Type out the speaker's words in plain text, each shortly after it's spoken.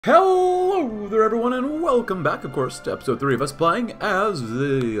Hello there everyone and welcome back, of course, to episode 3 of us playing as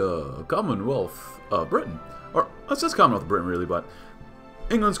the Commonwealth of Britain. Or, it's just Commonwealth of Britain really, but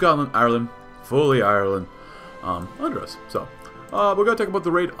England, Scotland, Ireland, fully Ireland, under us. So, we're going to talk about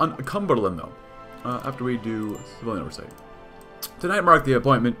the raid on Cumberland though, after we do civilian oversight. Tonight marked the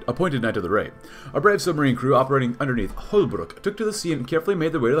appointed night of the raid. A brave submarine crew operating underneath Holbrook took to the sea and carefully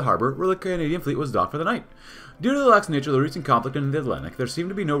made their way to the harbour where the Canadian fleet was docked for the night. Due to the lax nature of the recent conflict in the Atlantic, there seemed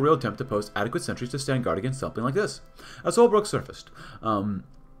to be no real attempt to post adequate sentries to stand guard against something like this. As Holbrook surfaced,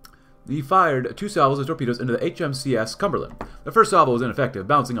 he fired 2 salvos of torpedoes into the HMCS Cumberland. The first salvo was ineffective,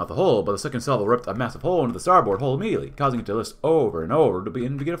 bouncing off the hull, but the second salvo ripped a massive hole into the starboard hull immediately, causing it to list over and over to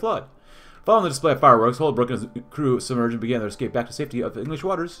begin a flood. Following the display of fireworks, Holbrook and his crew submerged and began their escape back to safety of English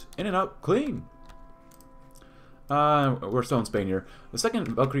waters, in and out clean. We're still in Spain here. The second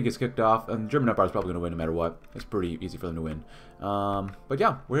Valkyrie gets kicked off, and the German Empire is probably going to win no matter what. It's pretty easy for them to win. But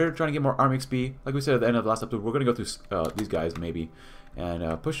yeah, we're here trying to get more army XP. Like we said at the end of the last episode, we're going to go through these guys, maybe,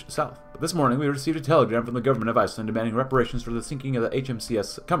 and push south. But this morning, we received a telegram from the government of Iceland demanding reparations for the sinking of the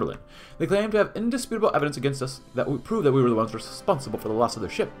HMCS Cumberland. They claim to have indisputable evidence against us that would prove that we were the ones responsible for the loss of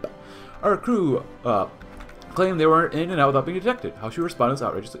their ship. Our crew claimed they were in and out without being detected. How should we respond to this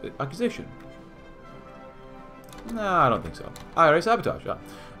outrageous accusation? Nah, I don't think so. IRA sabotage. Yeah.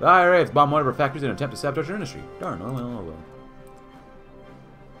 The IRA has bombed one of our factories in an attempt to sabotage our industry. Darn, well.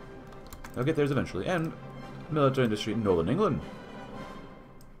 They'll get theirs eventually. And military industry in Northern England.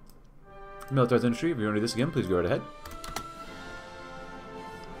 Militarized industry, if you want to do this again, please go right ahead.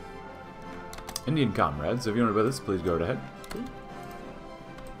 Indian comrades, if you want to do this, please go right ahead.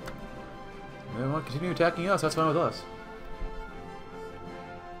 They want to continue attacking us, that's fine with us.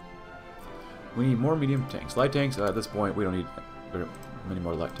 We need more medium tanks. Light tanks, at this point, we don't need very many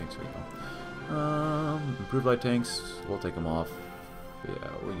more light tanks. Improved light tanks, we'll take them off. Yeah,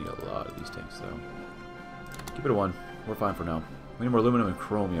 we need a lot of these tanks, though. Keep it at 1. We're fine for now. We need more aluminum and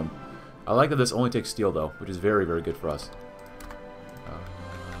chromium. I like that this only takes steel, though, which is very, very good for us.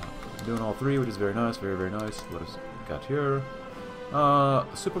 Doing all 3, which is very nice, very, very nice. What else we got here?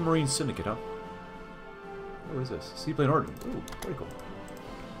 Supermarine Syndicate, huh? What is this? Seaplane Origin. Ooh, very cool.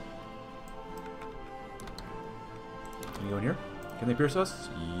 Can you go in here? Can they pierce us?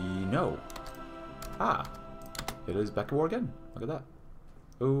 No. Ah. It is back to war again. Look at that.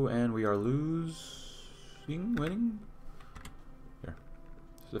 Oh, and we are winning? Here.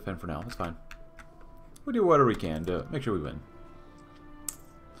 Just defend for now. That's fine. We'll do whatever we can to make sure we win.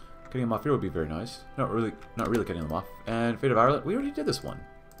 Cutting them off here would be very nice. Not really cutting them off. And Fate of Ireland. We already did this one.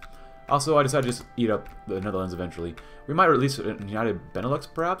 Also, I decided to just eat up the Netherlands eventually. We might release an United Benelux,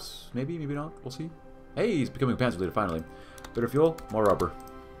 perhaps? Maybe, maybe not. We'll see. Hey, he's becoming a panzer leader, finally. Better fuel, more rubber.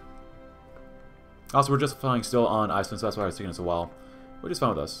 Also, we're just flying still on Iceland, so that's why it's taking us a while. Which is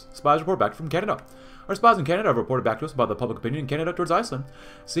fine with us. Spies report back from Canada. Our spies in Canada have reported back to us about the public opinion in Canada towards Iceland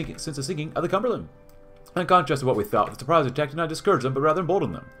since the sinking of the Cumberland. In contrast to what we thought, the surprise attack did not discourage them, but rather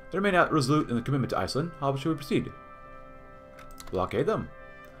embolden them. They remain resolute in the commitment to Iceland. How should we proceed? Blockade them.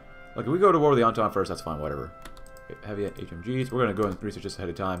 Look, if we go to war with the Entente first, that's fine, whatever. Heavy HMGs. We're going to go and research this ahead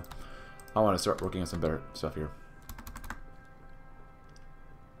of time. I want to start working on some better stuff here.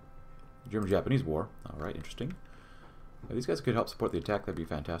 German-Japanese War. Alright, interesting. If these guys could help support the attack, that'd be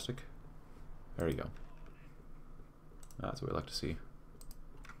fantastic. There you go. That's what we like to see.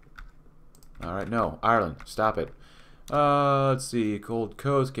 Alright, no. Ireland, stop it. Let's see. Cold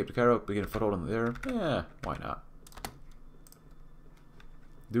Coast, Cape de Cairo, begin a foothold in there. Yeah, why not?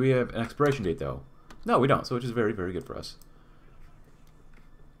 Do we have an expiration date, though? No, we don't, so which is very, very good for us.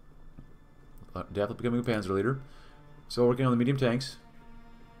 Definitely becoming a panzer leader. Still working on the medium tanks.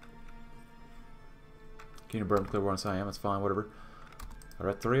 Kingdom Burn, clear war on Siam, that's fine, whatever.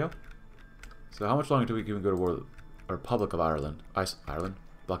 Eritrea. So how much longer until we can go to war with the Republic of Ireland? Ireland?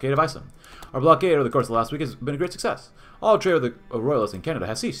 Blockade of Iceland. Our blockade over the course of the last week has been a great success. All trade with the royalists in Canada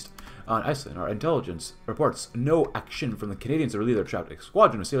has ceased. On Iceland, our intelligence reports no action from the Canadians to relieve their trapped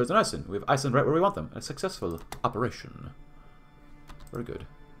squadron of sailors in Iceland. We have Iceland right where we want them. A successful operation. Very good.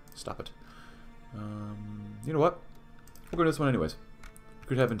 Stop it. You know what? We're going to do this one anyways. We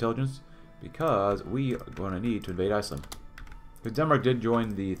could have intelligence because we are going to need to invade Iceland. Because Denmark did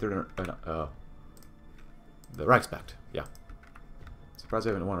join the the Reichspakt. Yeah. Surprised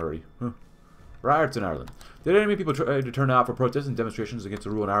I haven't won already. Huh. Riots in Ireland. Did enemy people try to turn out for protests and demonstrations against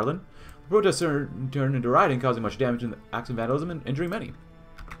the rule in Ireland? The protests turned into rioting, causing much damage and acts of vandalism and injuring many.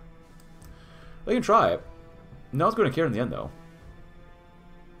 They can try it. No one's going to care in the end, though.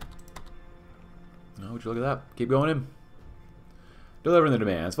 Oh, would you look at that? Keep going in. Delivering the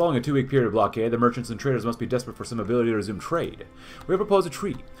demands. Following a 2-week period of blockade, the merchants and traders must be desperate for some ability to resume trade. We have proposed a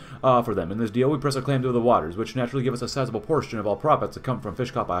treaty for them. In this deal, we press our claim to the waters, which naturally give us a sizable portion of all profits that come from fish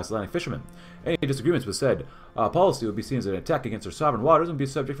caught by Icelandic fishermen. Any disagreements with said policy would be seen as an attack against our sovereign waters and be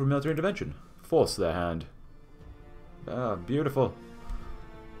subject for military intervention. Force their hand. Ah, beautiful.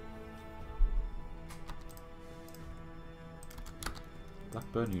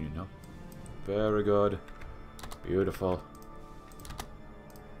 Blackburn Union, no? Very good. Beautiful.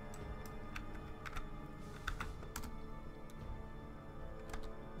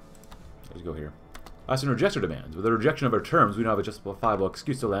 Let's go here. Iceland rejects our demands. With the rejection of our terms, we now have a justifiable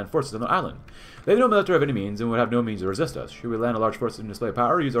excuse to land forces on the island. They have no military of any means and would have no means to resist us. Should we land a large force and display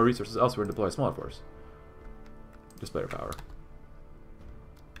power, or use our resources elsewhere and deploy a smaller force? Display our power.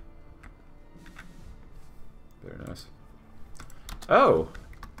 Very nice. Oh!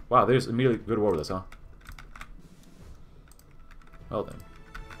 Wow, they just immediately go to war with us, huh? Well then.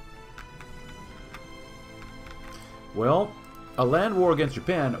 Well, a land war against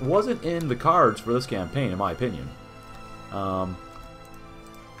Japan wasn't in the cards for this campaign, in my opinion.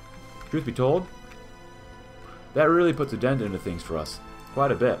 Truth be told, that really puts a dent into things for us.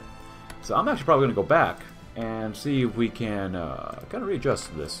 Quite a bit. So I'm actually probably going to go back and see if we can kind of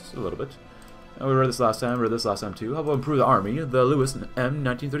readjust this a little bit. We read this last time, too. How about improve the army, the Lewis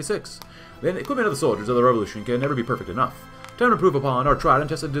M1936? The equipment of the soldiers of the Revolution can never be perfect enough. Time to improve upon our tried and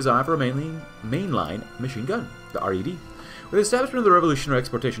tested design for a mainline machine gun, the RED. With the establishment of the Revolutionary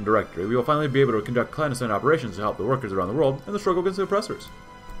Exportation Directory, we will finally be able to conduct clandestine operations to help the workers around the world in the struggle against the oppressors.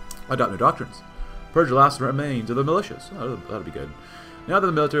 Adopt new doctrines. Purge the last remains of the militias. Oh, that'll be good. Now that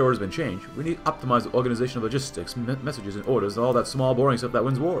the military order has been changed, we need to optimize the organization of logistics, messages, and orders, and all that small, boring stuff that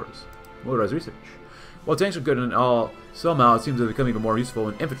wins wars. Motorized research. While tanks are good and all, somehow it seems to become even more useful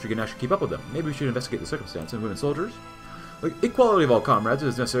when infantry can actually keep up with them. Maybe we should investigate the circumstance in women soldiers. The equality of all comrades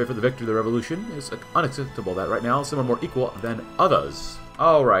is necessary for the victory of the revolution. It's unacceptable that right now some are more equal than others.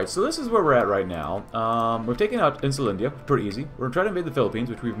 Alright, so this is where we're at right now. We've taken out Insulindia, pretty easy. We're trying to invade the Philippines,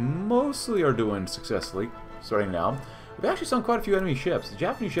 which we mostly are doing successfully, starting now. We've actually sunk quite a few enemy ships. The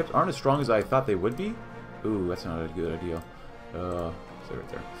Japanese ships aren't as strong as I thought they would be. Ooh, that's not a good idea. Stay right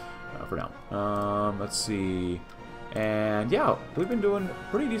there. For now. Let's see. And yeah, we've been doing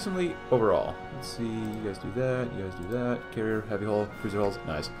pretty decently overall. Let's see. You guys do that. You guys do that. Carrier, heavy hull, cruiser hulls.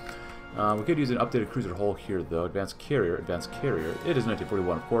 Nice. We could use an updated cruiser hull here, though. Advanced carrier. Advanced carrier. It is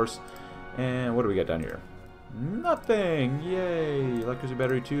 1941, of course. And what do we got down here? Nothing. Yay. Electricity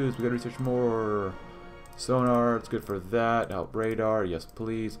battery 2s. We gotta research more. Sonar. It's good for that. Help radar. Yes,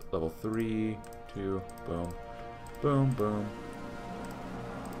 please. Level 3. 2. Boom. Boom. Boom.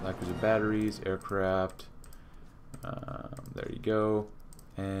 Light cruiser batteries, aircraft. There you go.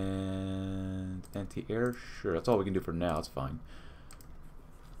 And anti-air, sure. That's all we can do for now. It's fine.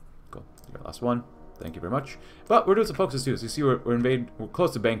 Cool. Last one. Thank you very much. But we're doing some focuses too. So you see, we're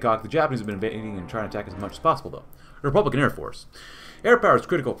close to Bangkok. The Japanese have been invading and trying to attack as much as possible, though. Republican Air Force. Air power is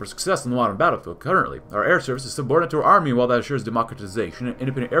critical for success in the modern battlefield. Currently, our air service is subordinate to our army, while that assures democratization. An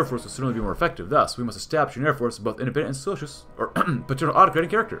independent air force will certainly be more effective. Thus, we must establish an air force of both independent and socialist, or paternal autocratic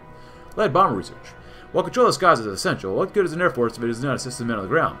character. Light bomber research. While control of the skies is essential, what good is an air force if it does not assist the men on the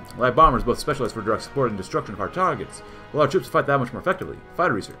ground? Light bombers both specialize for direct support and destruction of our targets, while our troops fight that much more effectively.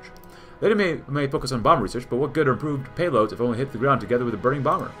 Fighter research. Later may focus on bomber research, but what good are improved payloads if only hit the ground together with a burning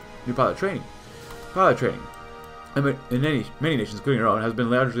bomber? New pilot training. Pilot training. In many nations, including our own, has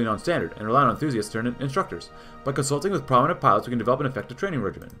been largely non-standard and rely on enthusiasts turned instructors. By consulting with prominent pilots, we can develop an effective training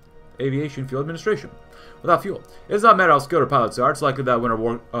regimen. Aviation fuel administration. Without fuel, it does not matter how skilled our pilots are. It's likely that when our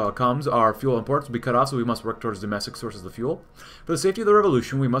war comes, our fuel imports will be cut off, so we must work towards domestic sources of fuel. For the safety of the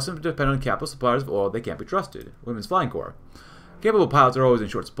revolution, we mustn't depend on capital suppliers of oil. They can't be trusted. Women's Flying Corps. Capable pilots are always in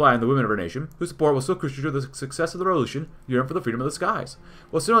short supply, and the women of our nation, whose support will so crucial to the success of the revolution, yearn for the freedom of the skies.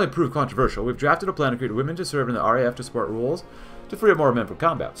 While certainly prove controversial, we've drafted a plan to create women to serve in the RAF to support rules to free up more men from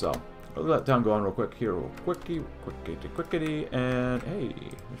combat. So, I'll let time go on real quick here, real quickity, and hey,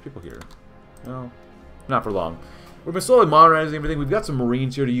 there's people here. No, not for long. We've been slowly modernizing everything. We've got some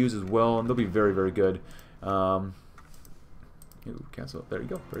Marines here to use as well, and they'll be very, very good. Ooh, cancel. There you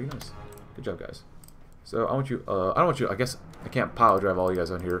go. Very nice. Good job, guys. So I want you. I don't want you. I guess I can't pile drive all you guys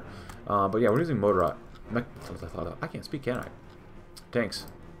on here. But yeah, we're using motor. I can't speak, can I? Tanks.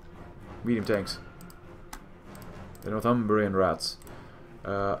 Medium tanks. The Northumbrian rats.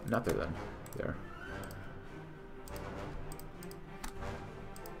 Not there then. There.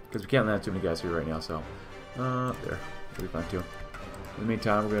 Because we can't land too many guys here right now. So there. It'll be fine too. In the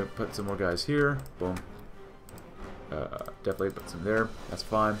meantime, we're gonna put some more guys here. Boom. Definitely put some there. That's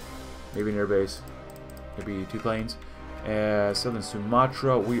fine. Maybe an airbase. Maybe 2 planes. Southern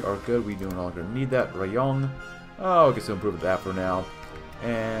Sumatra, we are good. We no longer need that. Rayong. Oh, I guess we'll improve that for now.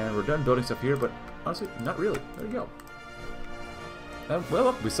 And we're done building stuff here, but honestly, not really. There you go. And, well,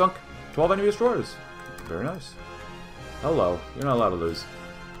 look, we sunk 12 enemy destroyers. Very nice. Hello. You're not allowed to lose.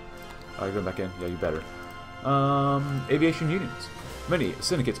 Oh, you're going back in? Yeah, you better. Aviation unions. Many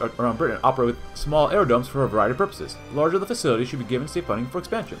syndicates around Britain operate with small aerodromes for a variety of purposes. The larger the facility should be given state funding for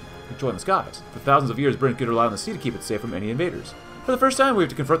expansion, controlling the skies. For thousands of years, Britain could rely on the sea to keep it safe from any invaders. For the first time, we have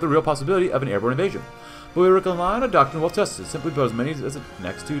to confront the real possibility of an airborne invasion. But we rely on a doctrine well tested, simply build as many as the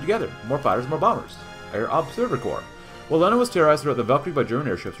next two together. More fighters, more bombers. Air Observer Corps. While London was terrorized throughout the Valkyrie by German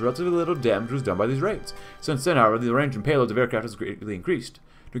airships, relatively little damage was done by these raids. Since then, however, the range and payloads of aircraft has greatly increased.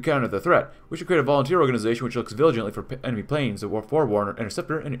 To counter the threat, we should create a volunteer organization which looks vigilantly for enemy planes that will forewarn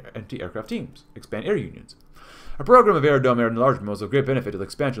interceptor and anti-aircraft teams. Expand air unions. A program of aerodrome air enlargement was of great benefit to the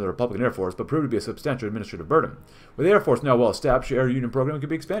expansion of the Republican Air Force, but proved to be a substantial administrative burden. With the Air Force now well established, the air union program could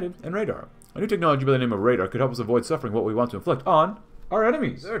be expanded, and radar. A new technology by the name of radar could help us avoid suffering what we want to inflict on our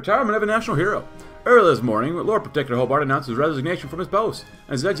enemies. The retirement of a national hero. Early this morning, Lord Protector Hobart announced his resignation from his post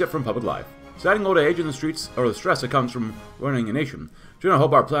and his exit from public life. Citing old age in the streets, or the stress that comes from running a nation, General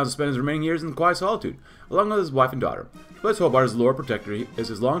Hobart plans to spend his remaining years in quiet solitude, along with his wife and daughter. To place Hobart as Lord Protector is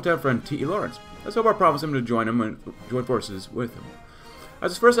his longtime friend T.E. Lawrence, as Hobart promised him to join forces with him.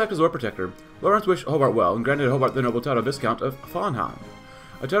 As his first act as Lord Protector, Lawrence wished Hobart well and granted Hobart the noble title of Viscount of Farnham,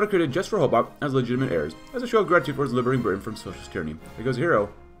 a title created just for Hobart as legitimate heirs, as a show of gratitude for his liberating Britain from socialist tyranny. Here goes a hero.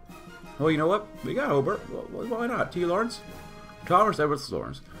 Well, you know what? We got Hobart. Well, why not? T. Lawrence? Thomas Edwards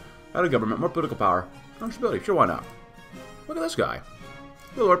Lawrence. Out of government, more political power, more stability. Sure, why not? Look at this guy.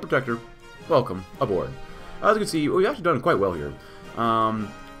 The Lord Protector. Welcome aboard. As you can see, we've actually done quite well here.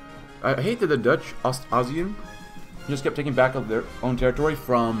 I hate that the Dutch Ostasian just kept taking back of their own territory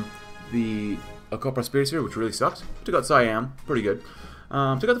from the co-prosperity here, which really sucks. Took out Siam, pretty good. Took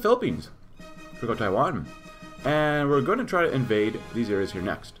out the Philippines. Took out Taiwan. And we're going to try to invade these areas here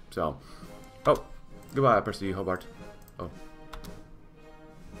next. So, oh, goodbye, Percy Hobart. Oh.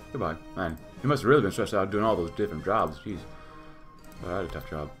 Goodbye. Man, he must have really been stressed out doing all those different jobs. Jeez. Well, I had a tough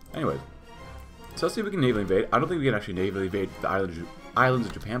job. Anyways. So let's see if we can navally invade. I don't think we can actually navally invade the islands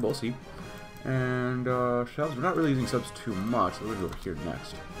of Japan, but we'll see. And, subs. We're not really using subs too much, so we're going to go over here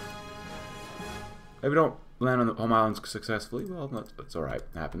next. If we don't land on the home islands successfully, well, that's alright.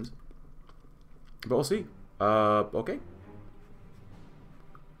 It happens. But we'll see. Okay.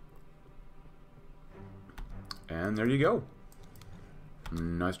 And there you go.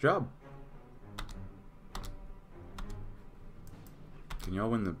 Nice job. Can y'all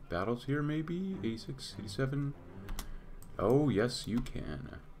win the battles here, maybe? 86, 87? Oh, yes, you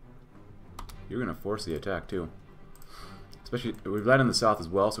can. You're going to force the attack, too. Especially, we've landed in the south as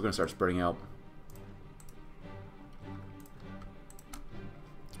well, so we're going to start spreading out.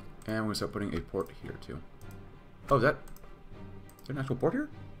 And we're going to start putting a port here, too. Oh, is there an actual port here?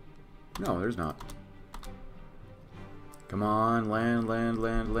 No, there's not. Come on, land, land,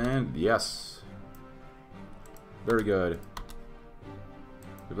 land, land. Yes. Very good.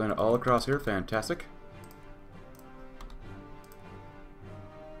 We've landed all across here. Fantastic.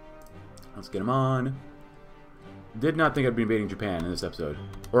 Let's get them on. Did not think I'd be invading Japan in this episode.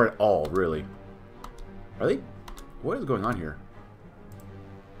 Or at all, really. Are they? What is going on here?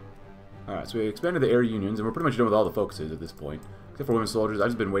 Alright, so we expanded the air unions, and we're pretty much done with all the focuses at this point. Except for women soldiers. I've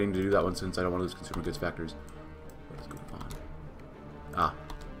just been waiting to do that one since I don't want to lose consumer goods factors. What is going on? Ah.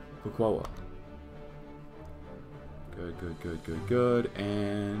 Fukuoka. Good, good, good, good, good.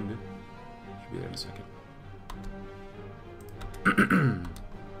 And should be there in a second.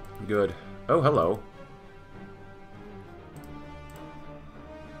 Good. Oh, hello.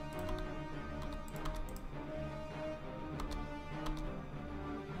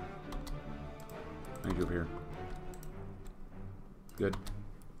 I need you over here. Good.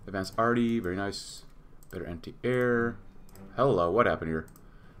 Advanced arty, very nice. Better anti-air. Hello, what happened here?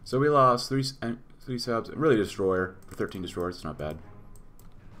 So we lost three subs, really a destroyer for 13 destroyers. It's not bad.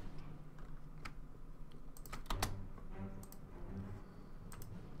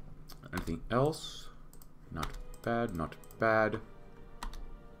 Anything else? Not bad, not bad.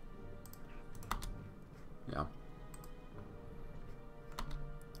 Yeah.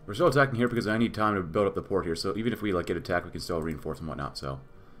 We're still attacking here because I need time to build up the port here, so even if we like get attacked, we can still reinforce and whatnot, so.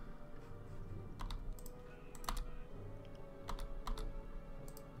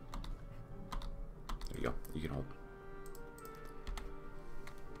 There you go. You can hold.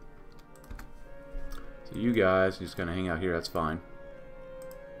 So you guys just kind of hang out here, that's fine.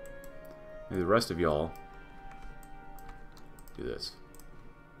 Maybe the rest of y'all do this.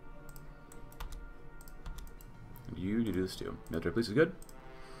 And you to do this too. Military police is good.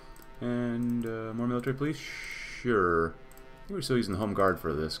 And more military police? Sure. I think we're still using the home guard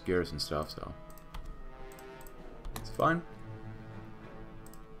for this garrison stuff, so it's fine.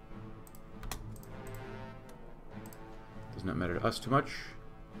 Does not matter to us too much.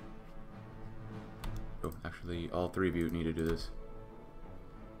 Oh, actually, all three of you need to do this.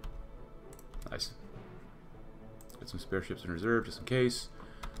 Nice. Get some spare ships in reserve just in case.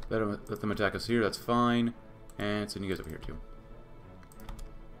 Let them attack us here, that's fine. And send you guys over here too.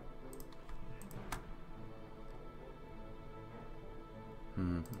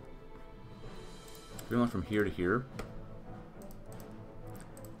 We're going from here to here.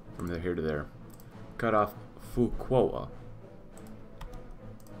 From there here to there. Cut off Fukuoka.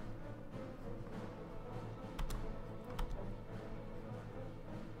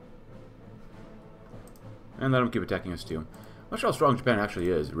 And let them keep attacking us too. I'm not sure how strong Japan actually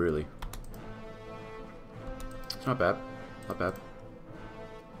is, really. It's not bad. Not bad.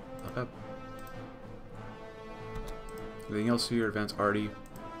 Not bad. Anything else here? Advance arty.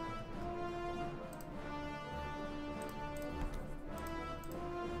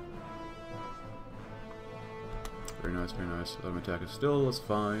 Very nice, very nice. Let them attack us still, that's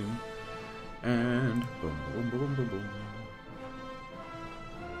fine. And boom, boom, boom, boom, boom, boom.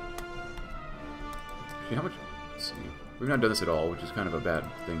 Actually, how much? Let's see. We've not done this at all, which is kind of a bad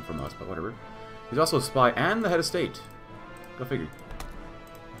thing from us, but whatever. He's also a spy and the head of state. Go figure.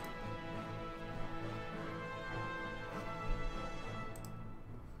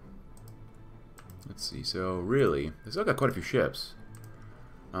 Let's see. So really, they still got quite a few ships.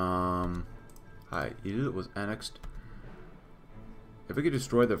 Hoi4 was annexed. If we could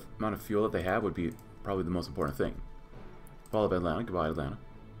destroy the amount of fuel that they have, would be probably the most important thing. Fall of Atlanta. Goodbye, Atlanta.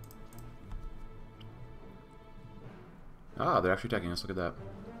 Ah, they're actually attacking us. Look at that.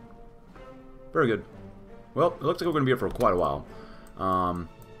 Very good. Well, it looks like we're going to be here for quite a while. And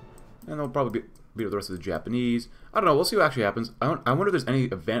they'll probably beat the rest of the Japanese. I don't know. We'll see what actually happens. I wonder if there's any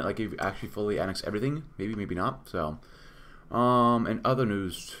event, like if you actually fully annex everything. Maybe, maybe not. So, and other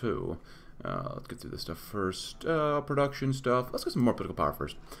news too. Let's get through this stuff first. Production stuff. Let's get some more political power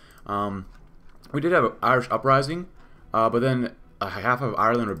first. We did have an Irish uprising, but then half of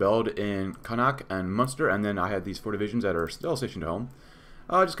Ireland rebelled in Connacht and Munster, and then I had these 4 divisions that are still stationed at home.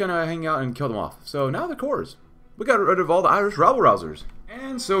 Just kind of hang out and kill them off. So now the cores. We got rid of all the Irish rabble-rousers.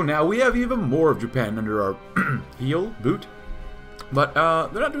 And so now we have even more of Japan under our boot. But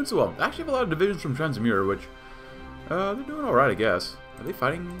they're not doing so well. They actually have a lot of divisions from Transmure, which they're doing alright, I guess. Are they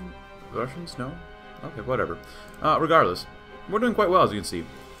fighting the Russians? No? Okay, whatever. Regardless, we're doing quite well, as you can see.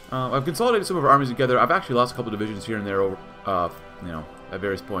 I've consolidated some of our armies together. I've actually lost a couple divisions here and there, over, you know, at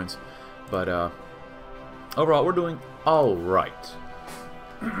various points. But overall, we're doing alright.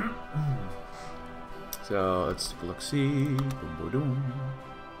 So let's take a look. See, boom, boom, boom.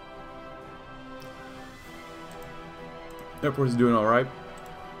 Air Force is doing all right.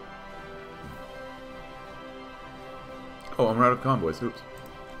 Oh, I'm out of convoys. Oops.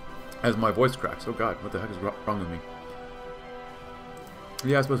 As my voice cracks. Oh God, what the heck is wrong with me?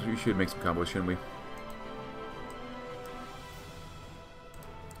 Yeah, I suppose we should make some convoys, shouldn't we?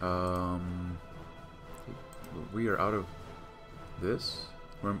 We are out of this.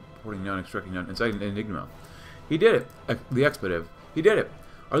 We're importing none, extracting none, inciting Enigma. He did it! The expletive. He did it!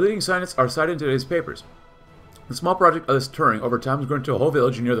 Our leading scientists are cited in today's papers. The small project of this Turing over time has grown into a whole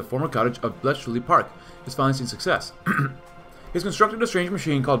village near the former cottage of Bletchley Park. Has finally seen success. He's constructed a strange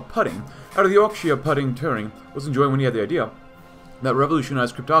machine called pudding out of the Yorkshire pudding Turing was enjoying when he had the idea that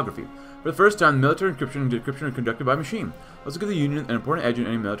revolutionized cryptography. For the first time, military encryption and decryption are conducted by machine. Let's give the Union an important edge in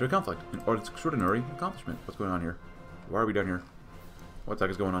any military conflict. An extraordinary accomplishment. What's going on here? Why are we down here? What the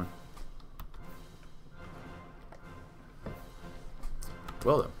heck is going on?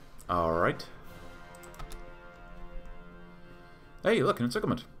 Well then. Alright. Hey, look, an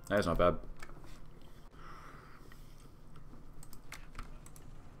encirclement. That's not bad.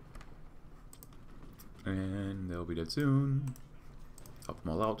 And they'll be dead soon. Help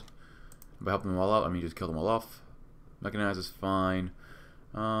them all out. By helping them all out, I mean just kill them all off. Mechanized is fine.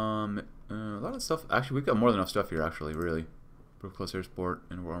 A lot of stuff. Actually, we've got more than enough stuff here, actually, really. Proof close air support,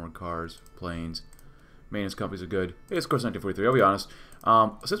 and armored cars, planes. Maintenance companies are good. Hey, it's of course 1943, I'll be honest.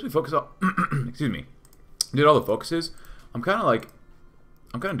 Since we focus on excuse me, did all the focuses, I'm kind of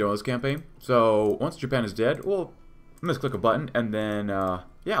done with this campaign. So once Japan is dead, we'll just click a button, and then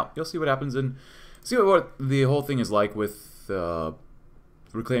yeah, you'll see what happens and see what the whole thing is like with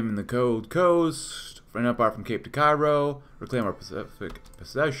reclaiming the Gold Coast, for an empire from Cape to Cairo, reclaim our Pacific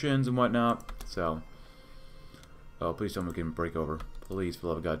possessions and whatnot. So, oh, please tell me we can break over. Please, for the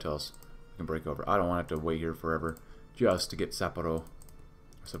love of God, tell us we can break over. I don't want to have to wait here forever. just to get Sapporo.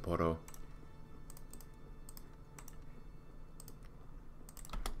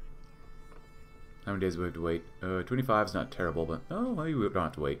 How many days do we have to wait? 25 is not terrible, but oh, maybe we don't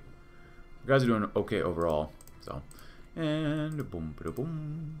have to wait. You guys are doing okay overall. So, and boom,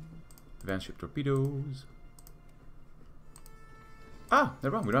 boom. Advanced ship torpedoes. Ah,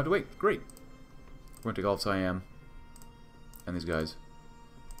 never mind. We don't have to wait. Great. We're going to take all of Siam. And these guys.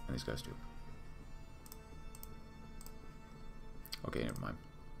 And these guys too. Okay, never mind.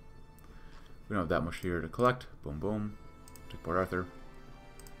 We don't have that much here to collect. Boom, boom. Take Port Arthur.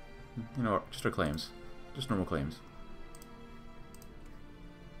 You know, just our claims. Just normal claims.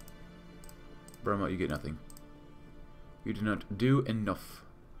 Burma, you get nothing. You do not do enough.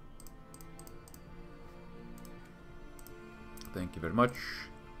 Thank you very much.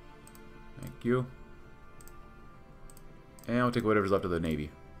 Thank you. And I'll take whatever's left of the Navy.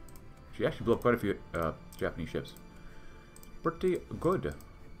 She actually blew up quite a few Japanese ships. Pretty good.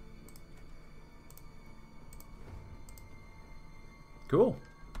 Cool.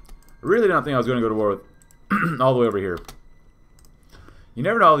 I really didn't think I was going to go to war with all the way over here. You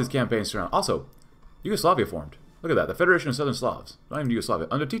never know how these campaigns turn out. Also, Yugoslavia formed. Look at that. The Federation of Southern Slavs. Not even Yugoslavia.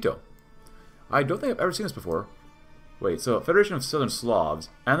 Under Tito. I don't think I've ever seen this before. Wait, so Federation of Southern Slavs,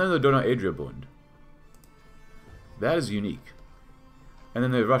 and then the Dona Adria Bund. That is unique. And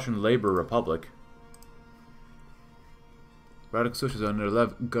then the Russian Labor Republic. Radical Socialism under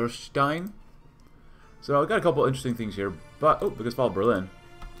Lev Gerstein. So I got a couple interesting things here, but oh, because fall Berlin.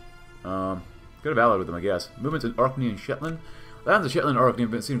 Could have allied with them, I guess. Movements in Orkney and Shetland. Lands of Shetland and Orkney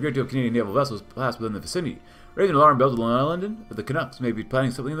have been seen a great deal of Canadian naval vessels pass within the vicinity. Raising alarm bells along London, but the Canucks may be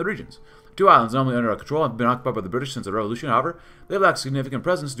planning something in the regions. The two islands, normally under our control, have been occupied by the British since the Revolution. However, they have lacked significant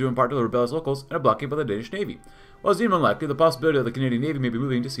presence due in part to the rebellious locals and a blockade by the Danish Navy. While it's deemed unlikely, the possibility of the Canadian Navy may be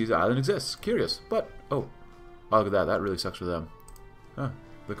moving to seize the island exists. Curious, but oh, look at that. That really sucks for them. Huh.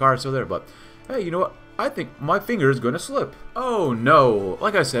 The car is still there, but hey, you know what? I think my finger is going to slip. Oh no,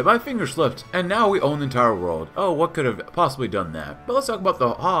 like I said, my finger slipped, and now we own the entire world. Oh, what could have possibly done that? But let's talk about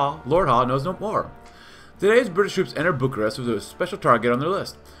the Lord Ha knows no more. Today's British troops enter Bucharest with a special target on their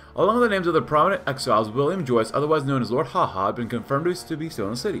list. Along with the names of the prominent exiles, William Joyce, otherwise known as Lord Ha, had been confirmed to be still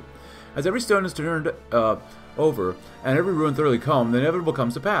in the city. As every stone is turned over, and every ruin thoroughly combed, the inevitable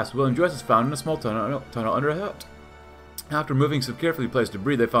comes to pass. William Joyce is found in a small tunnel under a hut. After moving some carefully placed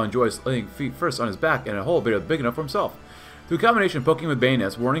debris, they found Joyce laying feet first on his back in a hole big enough for himself. Through a combination of poking with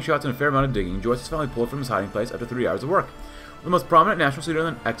bayonets, warning shots, and a fair amount of digging, Joyce is finally pulled from his hiding place after 3 hours of work. The most prominent national leader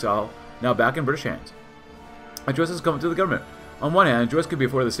in exile, now back in British hands. And Joyce has come to the government. On one hand, Joyce could be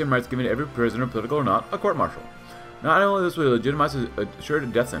afforded the same rights given to every prisoner, political or not, a court-martial. Not only this would legitimize his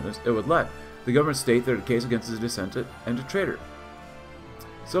assured death sentence, it would let the government state their case against his dissent and a traitor.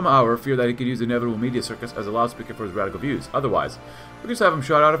 Some, however, fear that he could use the inevitable media circus as a loudspeaker for his radical views. Otherwise, we could just have him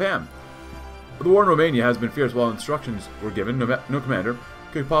shot out of hand. The war in Romania has been fierce while instructions were given. No commander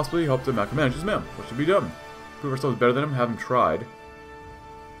could possibly help to manage his men. What should be done? Prove ourselves better than him? Have him tried.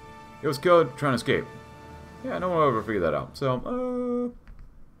 It was killed trying to escape. Yeah, no one will ever figure that out. So,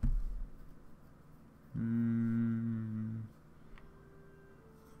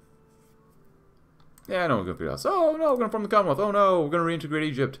 yeah, no one's gonna figure it out. So, oh no, we're gonna form the Commonwealth. Oh no, we're gonna reintegrate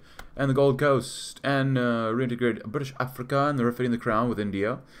Egypt and the Gold Coast and reintegrate British Africa and the refitting the crown with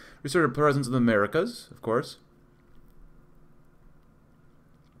India. Restore the presence of the Americas, of course.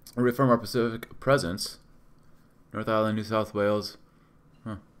 Reaffirm our Pacific presence. North Island, New South Wales.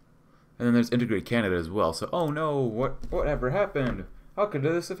 Huh. And then there's integrate Canada as well. So, oh no, whatever happened? How could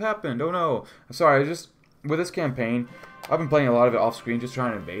this have happened? Oh no. I'm sorry, with this campaign, I've been playing a lot of it off screen, just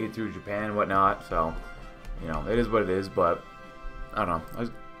trying to invade through Japan and whatnot. So, you know, it is what it is. But I don't know. I was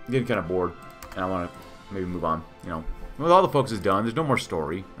getting kind of bored, and I want to maybe move on. You know, with all the focus is done, there's no more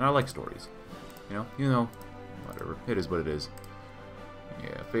story, and I like stories. You know, whatever. It is what it is.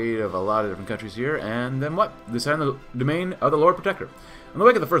 Yeah, fate of a lot of different countries here, and then what? This time the domain of the Lord Protector. In the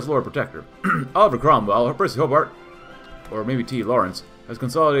wake of the first Lord Protector, Oliver Cromwell, or Percy Hobart, or maybe T. Lawrence, has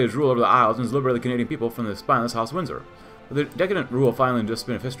consolidated his rule over the Isles and has liberated the Canadian people from the spineless House of Windsor. With the decadent rule finally in just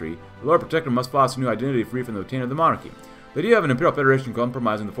spin of history, the Lord Protector must foster a new identity free from the taint of the monarchy. The idea of an imperial federation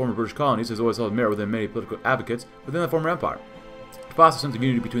compromising the former British colonies has always held merit within many political advocates within the former empire. To foster a sense of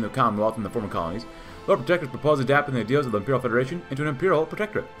unity between the Commonwealth and the former colonies, Lord Protectors propose adapting the ideals of the Imperial Federation into an Imperial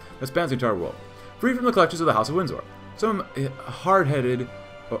Protectorate that spans the entire world, free from the clutches of the House of Windsor. Some hard-headed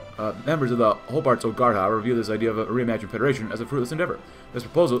members of the Hobart's Old Guard, however, view this idea of a reimagined federation as a fruitless endeavor. This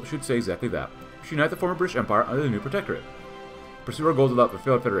proposal should say exactly that. We should unite the former British Empire under the new Protectorate. Pursue our goals without the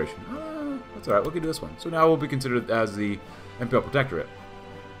failed federation. That's alright, we can do this one. So now we'll be considered as the Imperial Protectorate.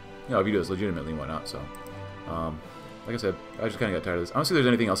 You know, if you do this legitimately and whatnot, so. like I said, I just kind of got tired of this. I don't see there's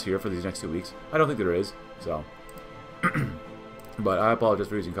anything else here for these next 2 weeks. I don't think there is, so. But I apologize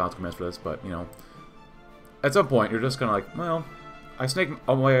for using console commands for this, but, you know, at some point, you're just kind of like, well, I snake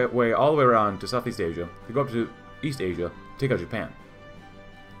my way all the way around to Southeast Asia, to go up to East Asia, take out Japan.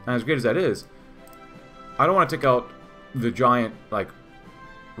 And as great as that is, I don't want to take out the giant, like,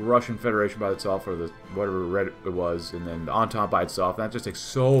 Russian Federation by itself, or the whatever red it was, and then the Entente by itself. That just takes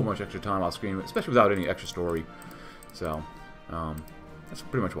so much extra time off screen, especially without any extra story. So, that's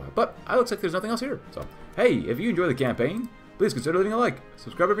pretty much why. But it looks like there's nothing else here. So, hey, if you enjoy the campaign, please consider leaving a like,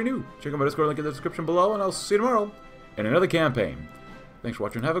 subscribe if you're new, check out my Discord link in the description below, and I'll see you tomorrow in another campaign. Thanks for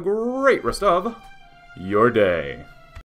watching, have a great rest of your day.